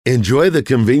Enjoy the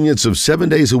convenience of 7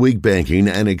 days a week banking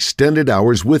and extended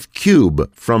hours with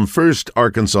Cube from First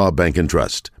Arkansas Bank and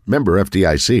Trust. Member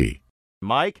FDIC.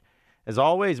 Mike, as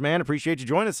always, man, appreciate you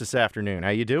joining us this afternoon. How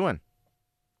you doing?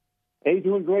 Hey,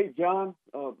 doing great, John.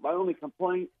 My only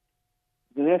complaint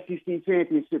is an SEC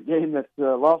championship game that's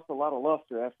lost a lot of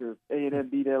luster after A&M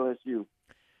beat LSU.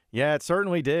 Yeah, it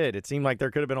certainly did. It seemed like there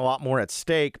could have been a lot more at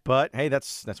stake, but hey,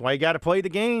 that's why you got to play the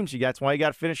games. That's why you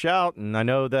got to finish out. And I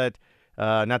know that.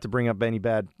 Not to bring up any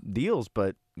bad deals,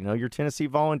 but, your Tennessee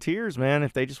Volunteers, man,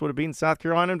 if they just would have beaten South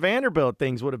Carolina and Vanderbilt,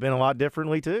 things would have been a lot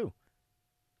differently, too.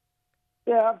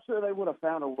 Yeah, I'm sure they would have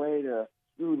found a way to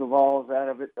screw the Vols out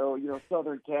of it, though.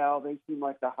 Southern Cal, they seem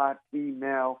like the hot team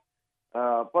now.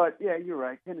 But, yeah, you're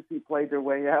right. Tennessee played their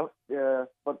way out.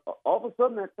 But all of a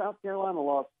sudden, that South Carolina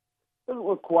loss doesn't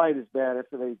look quite as bad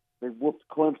after they whooped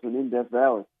Clemson in Death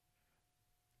Valley.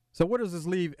 So where does this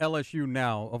leave LSU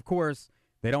now? Of course,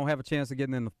 they don't have a chance of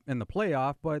getting in the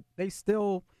playoff, but they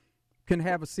still can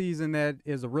have a season that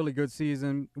is a really good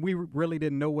season. We really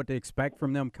didn't know what to expect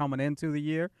from them coming into the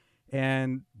year,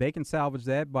 and they can salvage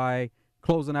that by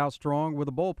closing out strong with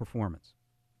a bowl performance.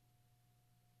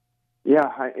 Yeah,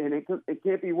 and it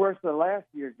can't be worse than last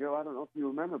year, Joe. I don't know if you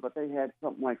remember, but they had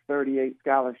something like 38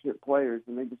 scholarship players,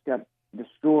 and they just got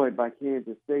destroyed by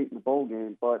Kansas State in the bowl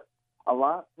game. But a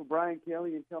lot for Brian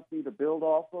Kelly and company to build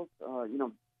off of.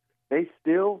 They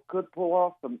still could pull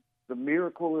off the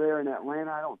miracle there in Atlanta.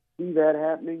 I don't see that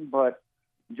happening, but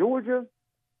Georgia,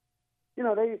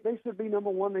 they should be number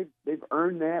one. They've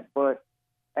earned that, but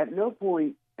at no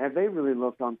point have they really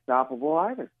looked unstoppable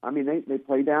either. I mean, they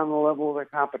play down the level of their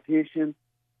competition.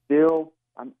 Still,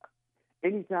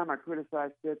 anytime I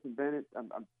criticize Stetson Bennett,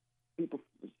 people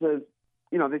says,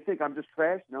 they think I'm just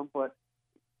trashing them, but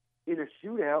in a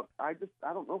shootout, I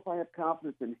don't know if I have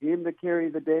confidence in him to carry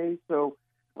the day. So.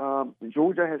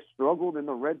 Georgia has struggled in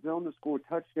the red zone to score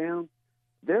touchdowns.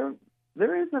 There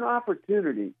is an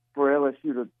opportunity for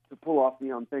LSU to pull off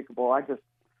the unthinkable.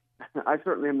 I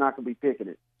certainly am not going to be picking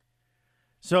it.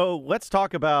 So let's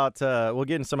talk about we'll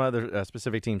get into some other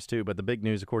specific teams too, but the big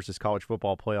news, of course, is college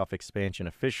football playoff expansion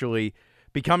officially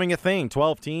becoming a thing.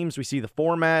 12 teams. We see the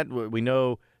format. We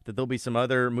know that there'll be some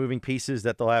other moving pieces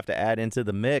that they'll have to add into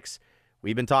the mix.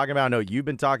 We've been talking about, I know you've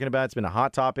been talking about, it's been a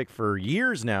hot topic for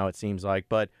years now, it seems like.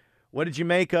 But what did you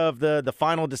make of the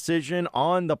final decision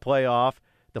on the playoff,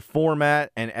 the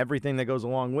format, and everything that goes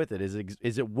along with it? Is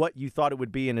it what you thought it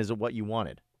would be, and is it what you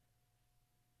wanted?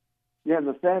 Yeah, and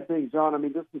the sad thing, John,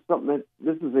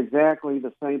 this is exactly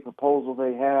the same proposal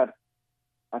they had,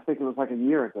 I think it was like a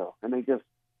year ago. And they just,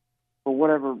 for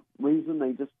whatever reason,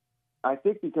 I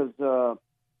think because the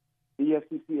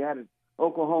SEC added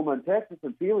Oklahoma and Texas,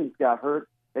 and feelings got hurt.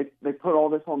 They put all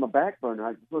this on the back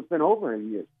burner. So it's been over a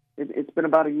year. It's been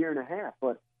about a year and a half,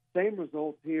 but same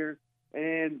results here.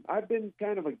 And I've been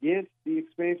kind of against the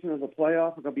expansion of the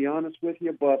playoff, I'm going to be honest with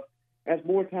you. But as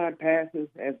more time passes,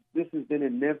 as this has been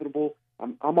inevitable,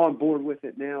 I'm on board with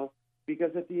it now,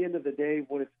 because at the end of the day,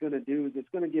 what it's going to do is it's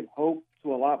going to give hope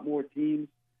to a lot more teams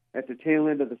at the tail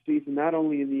end of the season, not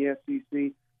only in the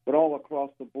SEC, but all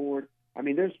across the board.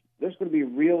 There's going to be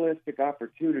realistic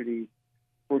opportunities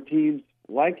for teams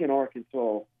like in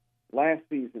Arkansas last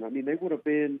season.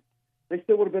 They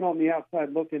still would have been on the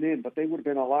outside looking in, but they would have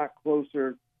been a lot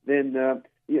closer than, to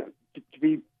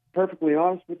be perfectly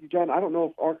honest with you, John, I don't know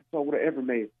if Arkansas would have ever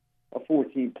made a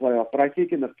 14 playoff, but I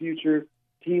think in the future,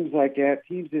 teams like that,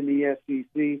 teams in the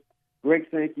SEC, Greg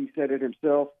Sankey said it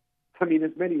himself, as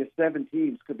many as 7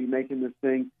 teams could be making this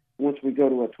thing once we go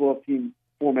to a 12-team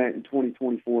format in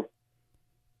 2024.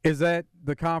 Is that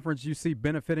the conference you see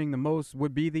benefiting the most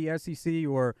would be the SEC,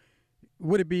 or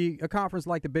would it be a conference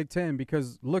like the Big Ten?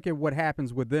 Because look at what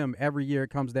happens with them. Every year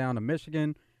it comes down to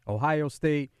Michigan, Ohio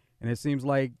State, and it seems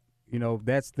like,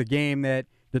 that's the game that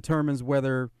determines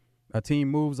whether a team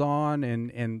moves on,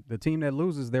 and the team that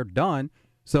loses, they're done.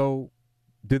 So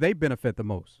do they benefit the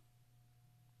most?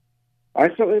 I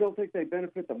certainly don't think they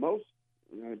benefit the most,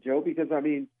 Joe, because,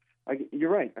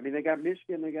 you're right. They got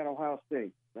Michigan, they got Ohio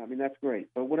State. That's great.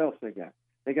 But what else they got?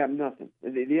 They got nothing.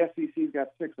 The SEC's got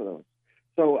 6 of those.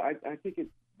 So I think it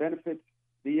benefits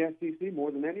the SEC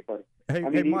more than anybody.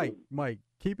 Hey, Mike,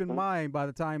 keep in mind, by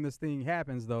the time this thing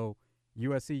happens, though,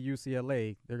 USC,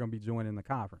 UCLA, they're going to be joining the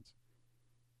conference.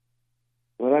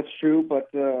 Well, that's true, but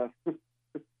so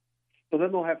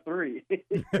then they'll have 3.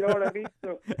 You know what I mean?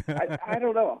 So I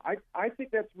don't know. I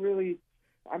think that's really –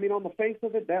 on the face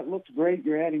of it, that looks great.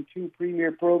 You're adding 2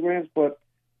 premier programs, but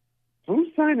who's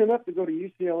signing up to go to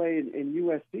UCLA and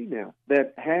USC now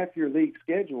that half your league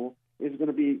schedule is going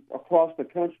to be across the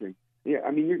country? Yeah,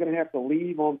 you're going to have to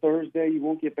leave on Thursday. You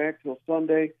won't get back till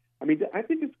Sunday. I mean, I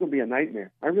think it's going to be a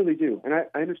nightmare. I really do. And I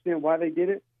understand why they did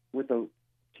it with the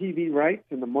TV rights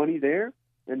and the money there,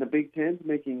 and the Big Ten's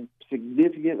making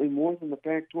significantly more than the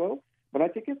Pac-12. But I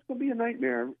think it's going to be a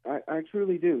nightmare. I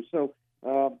truly do. So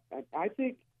I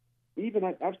think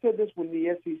I've said this when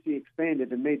the SEC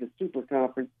expanded and made the Super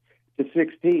Conference to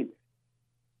 16.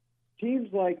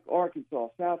 Teams like Arkansas,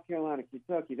 South Carolina,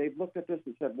 Kentucky, they've looked at this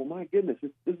and said, well, my goodness,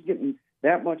 this is getting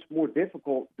that much more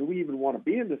difficult. Do we even want to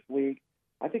be in this league?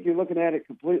 I think you're looking at it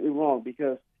completely wrong,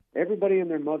 because everybody and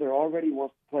their mother already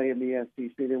wants to play in the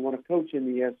SEC. They want to coach in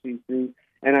the SEC.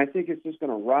 And I think it's just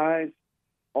going to rise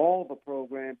all the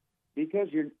programs, because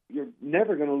you're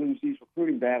never going to lose these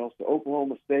recruiting battles to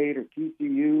Oklahoma State or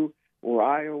TCU or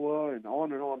Iowa and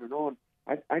on and on and on.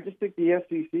 I just think the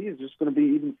SEC is just going to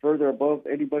be even further above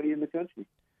anybody in the country.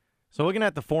 So looking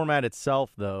at the format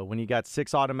itself, though, when you got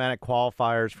 6 automatic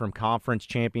qualifiers from conference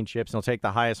championships, and they'll take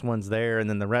the highest ones there, and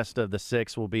then the rest of the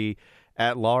 6 will be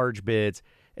at-large bids,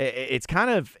 it's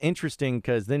kind of interesting,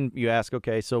 because then you ask,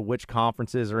 okay, so which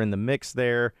conferences are in the mix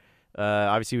there?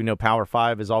 Obviously, we know Power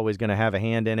 5 is always going to have a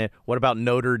hand in it. What about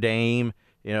Notre Dame?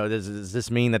 You know, does this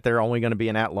mean that they're only going to be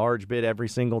an at-large bid every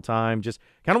single time? Just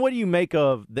kind of what do you make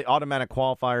of the automatic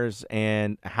qualifiers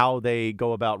and how they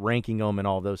go about ranking them and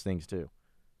all those things, too?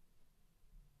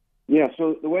 Yeah,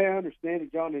 so the way I understand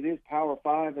it, John, it is Power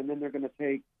 5, and then they're going to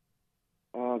take,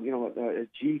 a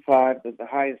G5, the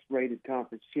highest-rated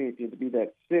conference champion, to be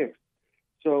that 6th.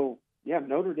 So, yeah,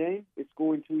 Notre Dame, it's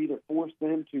going to either force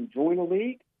them to join a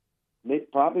league,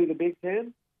 probably the Big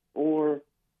Ten, or,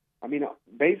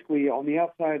 basically on the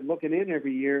outside looking in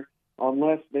every year,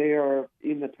 unless they are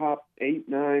in the top 8,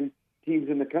 9 teams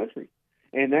in the country.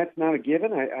 And that's not a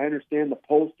given. I understand the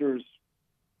pollsters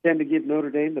tend to give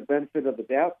Notre Dame the benefit of the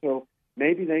doubt, so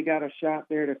maybe they got a shot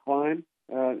there to climb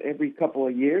every couple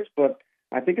of years. But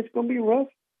I think it's going to be rough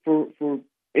for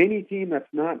any team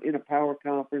that's not in a power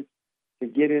conference to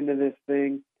get into this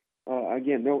thing.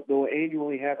 Again, they'll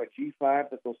annually have a G5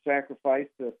 that they'll sacrifice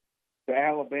to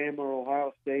Alabama or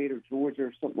Ohio State or Georgia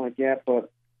or something like that.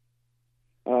 But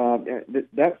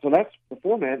that's the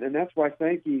format, and that's why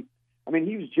Sankey,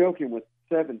 he was joking with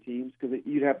 7 teams, because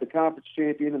you'd have the conference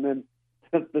champion and then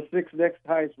the 6 next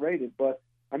highest rated. But,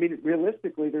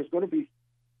 realistically, there's going to be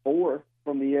 4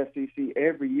 from the SEC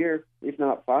every year, if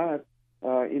not 5,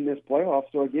 in this playoff.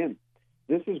 So, again,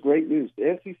 this is great news.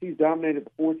 The SEC's dominated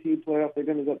the 14 playoff. They're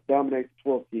going to dominate the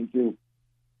 12 team, too.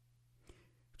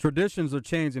 Traditions are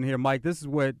changing here, Mike. This is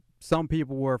what some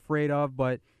people were afraid of,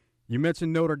 but you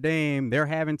mentioned Notre Dame. They're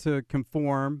having to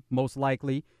conform, most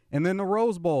likely. And then the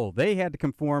Rose Bowl, they had to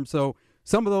conform. So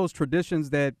some of those traditions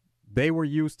that they were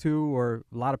used to, or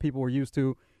a lot of people were used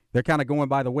to, they're kind of going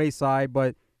by the wayside.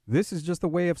 But this is just the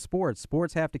way of sports.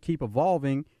 Sports have to keep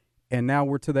evolving, and now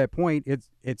we're to that point.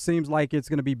 It seems like it's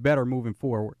going to be better moving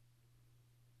forward.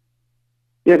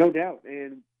 Yeah, no doubt.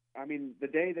 And, the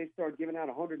day they start giving out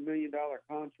 $100 million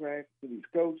contracts to these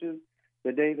coaches,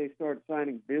 the day they start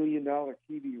signing billion-dollar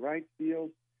TV rights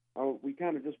deals, we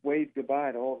kind of just waved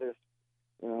goodbye to all this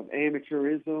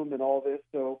amateurism and all this.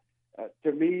 So,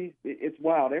 to me, it's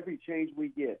wild. Every change we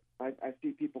get, I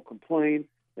see people complain.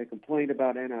 They complain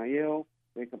about NIL.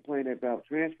 They complain about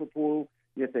transfer portal,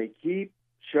 yet they keep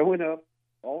showing up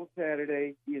all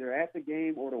Saturday, either at the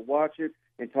game or to watch it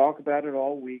and talk about it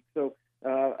all week. So,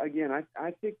 again,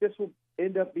 I think this will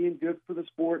end up being good for the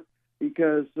sport,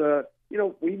 because,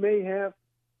 we may have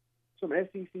some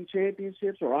SEC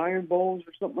championships or Iron Bowls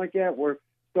or something like that where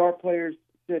star players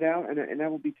sit out, and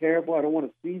that would be terrible. I don't want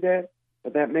to see that,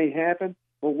 but that may happen.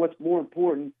 But what's more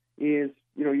important is,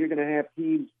 you're going to have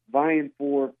teams vying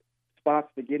for spots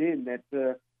to get in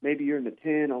that maybe you're in the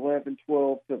 10, 11,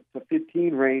 12 to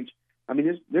 15 range.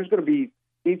 There's going to be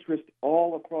interest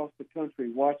all across the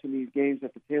country watching these games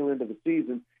at the tail end of the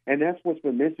season, and that's what's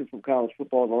been missing from college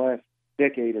football the last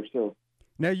decade or so.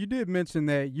 Now, you did mention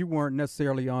that you weren't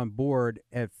necessarily on board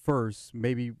at first,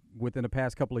 maybe within the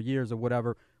past couple of years or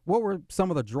whatever. What were some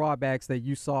of the drawbacks that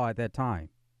you saw at that time?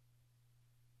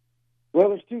 Well,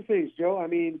 there's 2 things, Joe.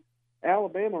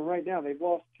 Alabama right now, they've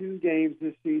lost 2 games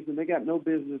this season. They got no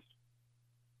business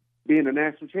being a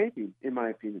national champion, in my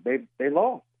opinion. They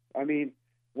lost.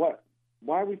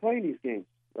 Why are we playing these games?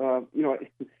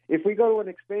 If we go to an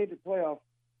expanded playoff,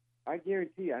 I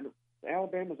guarantee you,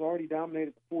 Alabama's already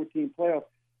dominated the 14 playoff.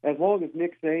 As long as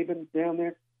Nick Saban's down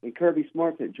there and Kirby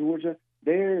Smart's at Georgia,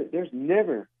 there's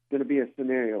never going to be a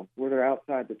scenario where they're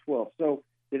outside the 12. So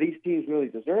do these teams really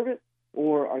deserve it,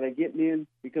 or are they getting in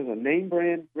because of name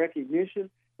brand recognition?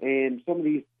 And some of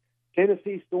these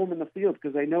Tennessee storming the field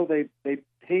because they know they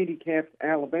handicapped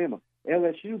Alabama.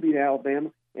 LSU beat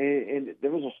Alabama, and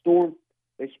there was a storm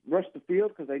They rushed the field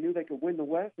because they knew they could win the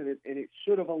West, and it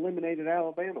should have eliminated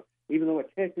Alabama, even though it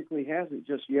technically hasn't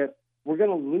just yet. We're going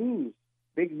to lose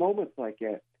big moments like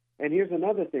that. And here's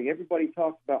another thing. Everybody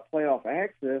talks about playoff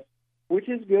access, which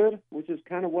is good, which is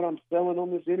kind of what I'm selling on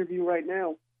this interview right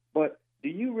now. But do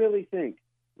you really think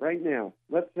right now,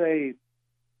 let's say,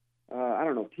 I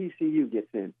don't know, TCU gets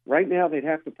in. Right now they'd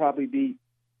have to probably beat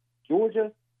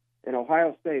Georgia and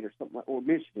Ohio State or something, or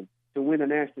Michigan to win a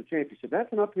national championship.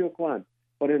 That's an uphill climb.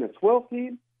 But in a 12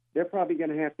 team, they're probably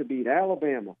going to have to beat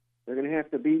Alabama. They're going to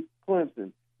have to beat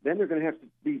Clemson. Then they're going to have to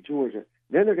beat Georgia.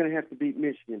 Then they're going to have to beat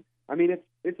Michigan. I mean,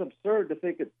 it's absurd to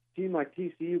think a team like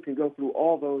TCU can go through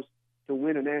all those to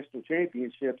win a national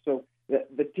championship. So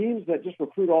the teams that just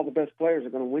recruit all the best players are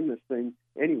going to win this thing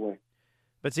anyway.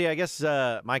 But see, I guess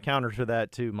my counter to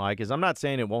that too, Mike, is I'm not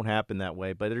saying it won't happen that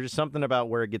way, but there's just something about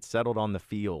where it gets settled on the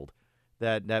field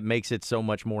that makes it so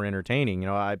much more entertaining. You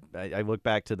know, I look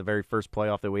back to the very first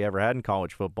playoff that we ever had in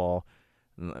college football.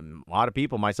 A lot of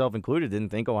people, myself included, didn't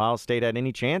think Ohio State had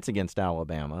any chance against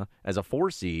Alabama as a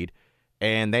 4 seed,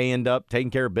 and they end up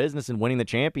taking care of business and winning the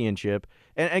championship.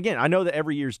 And again, I know that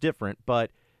every year's different,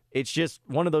 but it's just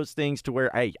one of those things to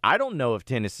where, hey, I don't know if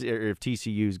Tennessee or if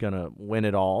TCU is going to win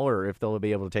it all or if they'll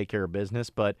be able to take care of business,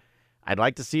 but I'd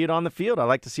like to see it on the field. I'd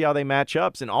like to see how they match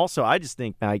up. And also, I just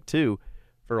think, Mike, too,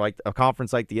 for like a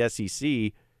conference like the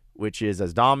SEC, which is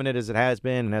as dominant as it has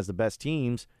been and has the best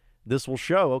teams, this will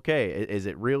show, okay, is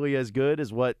it really as good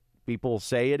as what people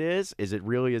say it is? Is it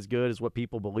really as good as what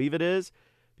people believe it is?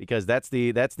 Because that's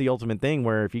the ultimate thing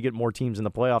where if you get more teams in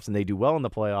the playoffs and they do well in the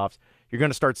playoffs, you're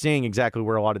going to start seeing exactly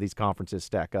where a lot of these conferences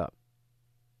stack up.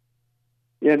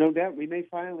 Yeah, no doubt. We may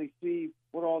finally see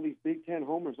what all these Big Ten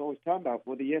homers always talk about.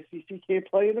 Well, the SEC can't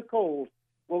play in the cold.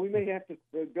 Well, we may have to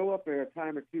go up there a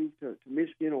time or two to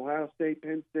Michigan, Ohio State,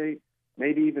 Penn State,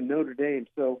 maybe even Notre Dame.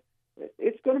 So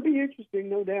it's going to be interesting,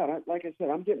 no doubt. Like I said,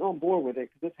 I'm getting on board with it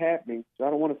because it's happening, so I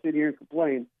don't want to sit here and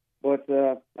complain. But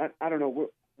I don't know.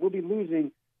 We'll be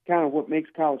losing kind of what makes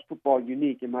college football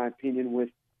unique, in my opinion, with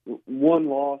one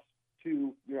loss,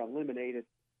 2, you're eliminated.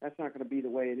 That's not going to be the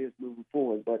way it is moving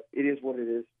forward, but it is what it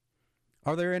is.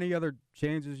 Are there any other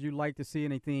changes you'd like to see,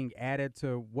 anything added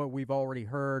to what we've already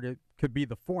heard? It could be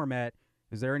the format.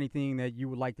 Is there anything that you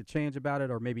would like to change about it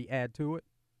or maybe add to it?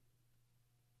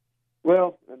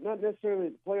 Well, not necessarily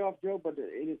the playoff, Joe, but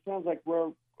it sounds like we're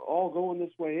all going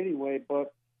this way anyway.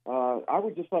 But I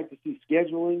would just like to see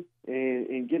scheduling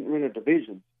and getting rid of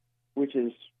divisions, which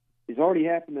is already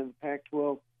happened in the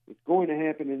Pac-12. It's going to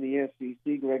happen in the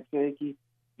SEC. Greg Sankey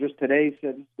just today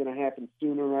said it's going to happen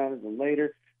sooner rather than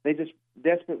later. They just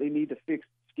desperately need to fix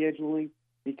scheduling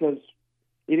because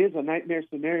it is a nightmare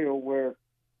scenario where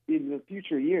in the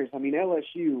future years, I mean,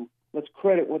 LSU, let's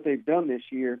credit what they've done this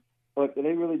year, but do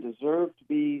they really deserve to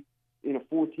be in a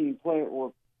 14 play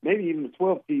or maybe even a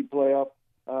 12-team playoff?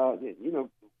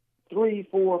 3,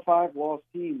 4, 5 lost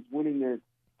teams winning their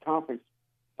conference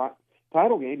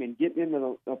title game and getting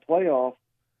into the playoff.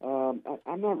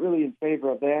 I'm not really in favor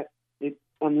of that,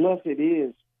 unless it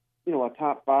is, a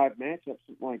top 5 matchup,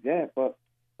 something like that. But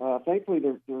thankfully,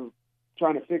 they're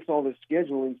trying to fix all this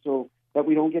scheduling so that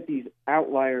we don't get these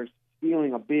outliers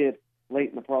stealing a bid late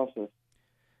in the process.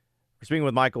 We're speaking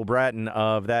with Michael Bratton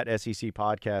of that SEC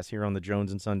podcast here on the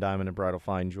Jones & Son Diamond and Bridal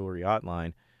Fine Jewelry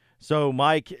Hotline. So,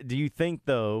 Mike, do you think,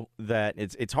 though, that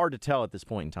it's hard to tell at this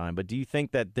point in time, but do you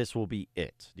think that this will be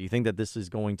it? Do you think that this is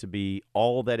going to be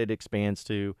all that it expands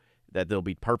to, that they'll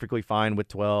be perfectly fine with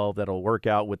 12, that it'll work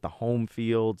out with the home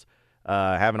fields,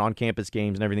 having on-campus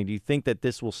games and everything? Do you think that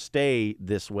this will stay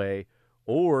this way,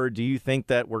 or do you think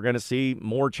that we're going to see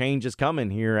more changes coming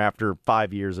here after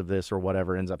 5 years of this or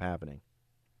whatever ends up happening?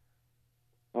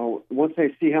 Oh, once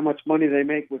they see how much money they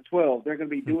make with 12, they're going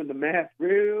to be doing the math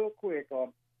real quick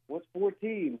on what's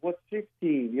 14, what's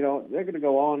 16. They're going to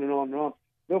go on and on and on.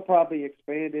 They'll probably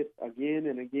expand it again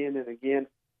and again and again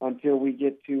until we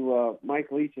get to Mike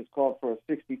Leach has called for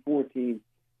a 64-team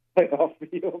playoff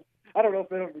field. I don't know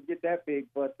if it'll ever get that big,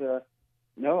 but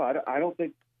no, I don't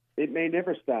think it may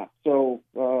never stop. So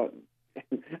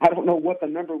I don't know what the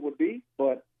number would be,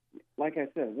 but like I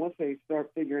said, once they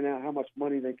start figuring out how much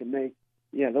money they can make,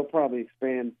 yeah, they'll probably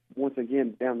expand once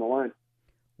again down the line.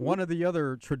 One of the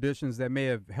other traditions that may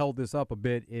have held this up a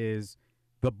bit is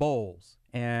the bowls.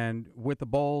 And with the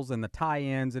bowls and the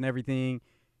tie-ins and everything,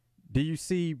 do you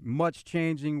see much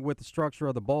changing with the structure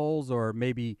of the bowls or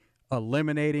maybe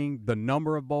eliminating the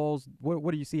number of bowls?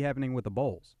 What do you see happening with the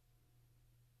bowls?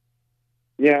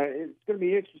 Yeah, it's going to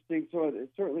be interesting. So it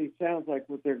certainly sounds like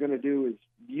what they're going to do is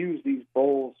use these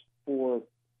bowls for,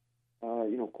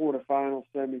 quarterfinals,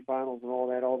 semifinals, and all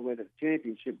that, all the way to the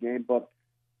championship game. But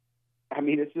I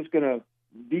mean, it's just going to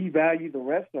devalue the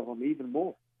rest of them even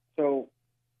more. So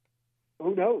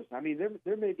who knows? I mean,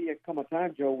 there may come a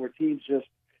time, Joe, where teams just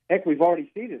heck, we've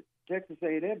already seen it. Texas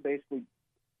A&M basically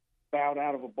bowed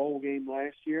out of a bowl game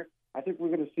last year. I think we're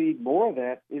going to see more of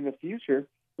that in the future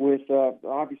with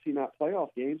obviously not playoff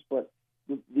games, but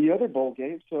the other bowl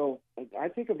games. So I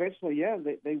think eventually, yeah,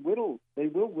 they will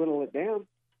whittle it down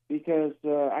because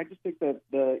I just think that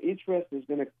the interest is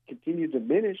going to continue to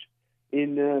diminish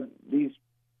in these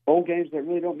bowl games that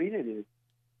really don't mean anything.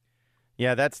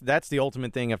 Yeah, that's the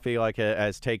ultimate thing I feel like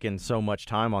has taken so much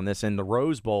time on this, and the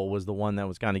Rose Bowl was the one that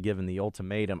was kind of given the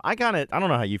ultimatum. I don't know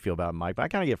how you feel about it, Mike, but I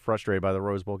kind of get frustrated by the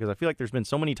Rose Bowl because I feel like there's been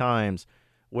so many times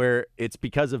where it's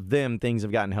because of them things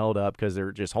have gotten held up because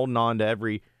they're just holding on to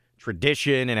every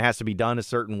tradition and it has to be done a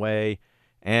certain way.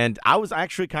 And I was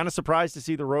actually kind of surprised to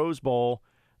see the Rose Bowl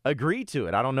agree to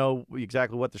it. I don't know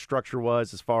exactly what the structure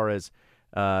was as far as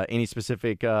any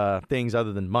specific things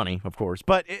other than money, of course,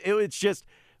 but it's just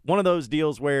one of those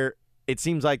deals where it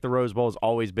seems like the Rose Bowl has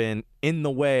always been in the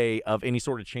way of any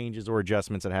sort of changes or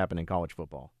adjustments that happen in college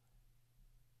football.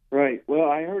 Right. Well,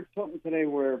 I heard something today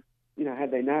where,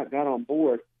 had they not got on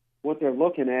board, what they're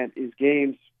looking at is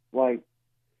games like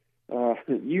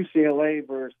UCLA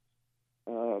versus,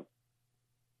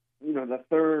 the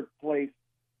third place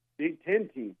Big Ten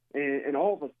team. And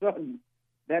all of a sudden,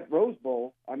 that Rose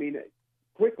Bowl, I mean,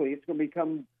 quickly it's going to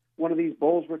become one of these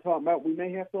bowls we're talking about we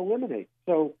may have to eliminate.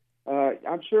 So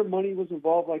I'm sure money was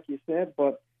involved, like you said,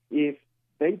 but if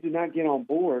they do not get on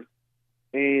board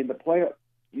and the playoff,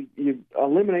 you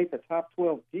eliminate the top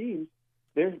 12 teams,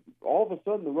 there's all of a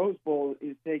sudden the Rose Bowl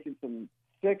is taking some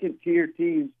second-tier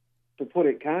teams, to put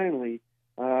it kindly.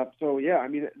 So, yeah, I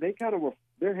mean, they kind of were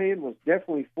 – their hand was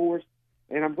definitely forced,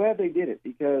 and I'm glad they did it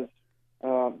because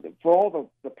for all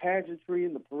the pageantry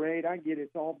and the parade, I get it.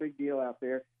 It's all a big deal out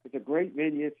there. It's a great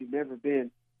venue if you've never been,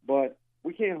 but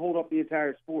we can't hold up the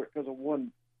entire sport because of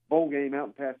one bowl game out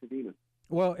in Pasadena.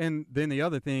 Well, and then the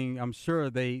other thing I'm sure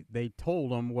they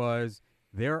told them was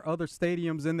there are other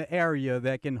stadiums in the area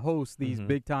that can host these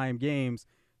big-time games.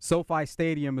 SoFi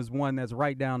Stadium is one that's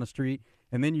right down the street.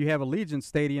 And then you have Allegiant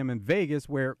Stadium in Vegas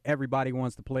where everybody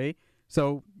wants to play.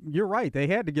 So you're right. They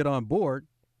had to get on board.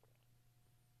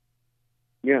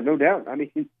 Yeah, no doubt. I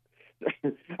mean,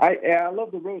 I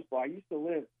love the Rose Bowl. I used to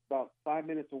live about 5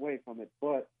 minutes away from it.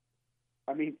 But,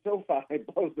 I mean, SoFi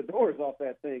blows the doors off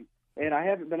that thing. And I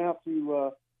haven't been out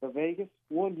to the Vegas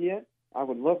one yet. I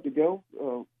would love to go.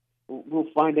 We'll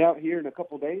find out here in a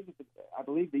couple of days. I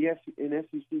believe the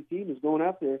SEC team is going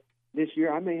out there this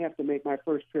year. I may have to make my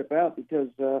first trip out because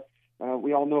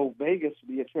we all know Vegas,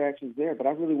 the attractions there, but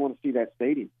I really want to see that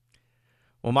stadium.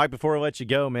 Well, Mike, before I let you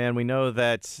go, man, we know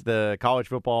that the college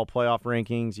football playoff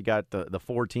rankings, you got the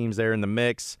 4 teams there in the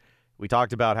mix. We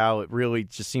talked about how it really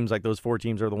just seems like those 4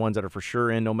 teams are the ones that are for sure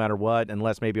in no matter what,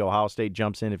 unless maybe Ohio State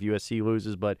jumps in if USC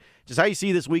loses. But just how you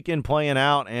see this weekend playing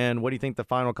out, and what do you think the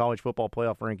final college football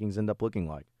playoff rankings end up looking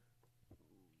like?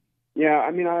 Yeah,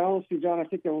 I mean, I honestly, John, I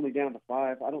think they're only down to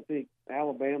 5. I don't think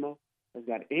Alabama has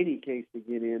got any case to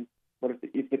get in. But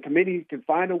if the committee can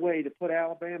find a way to put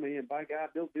Alabama in, by God,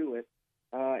 they'll do it.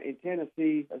 In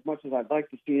Tennessee, as much as I'd like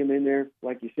to see them in there,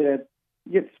 like you said,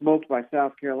 you get smoked by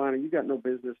South Carolina. You got no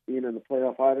business being in the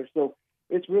playoff either. So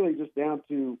it's really just down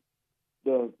to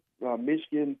the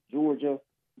Michigan, Georgia,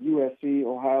 USC,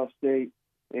 Ohio State,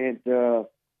 and the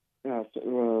 5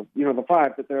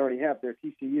 that they already have there.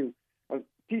 TCU.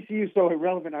 TCU is so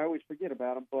irrelevant, I always forget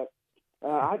about them. But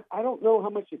I don't know how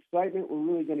much excitement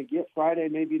we're really going to get. Friday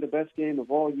may be the best game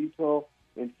of all, Utah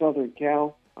and Southern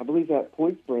Cal. I believe that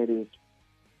point spread is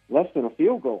less than a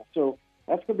field goal. So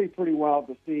that's going to be pretty wild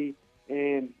to see.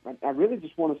 And I really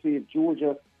just want to see if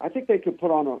Georgia, I think they could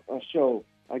put on a show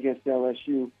against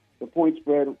LSU. The point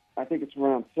spread, I think it's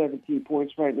around 17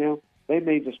 points right now. They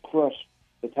may just crush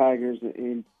the Tigers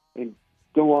and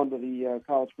go on to the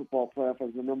college football playoff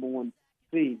as the number 1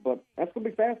 seed. But that's going to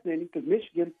be fascinating because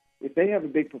Michigan, if they have a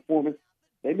big performance,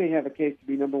 they may have a case to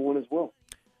be number 1 as well.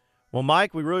 Well,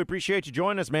 Mike, we really appreciate you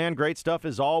joining us, man. Great stuff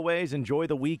as always. Enjoy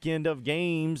the weekend of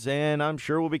games, and I'm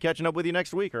sure we'll be catching up with you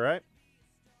next week, all right?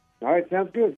 All right, sounds good.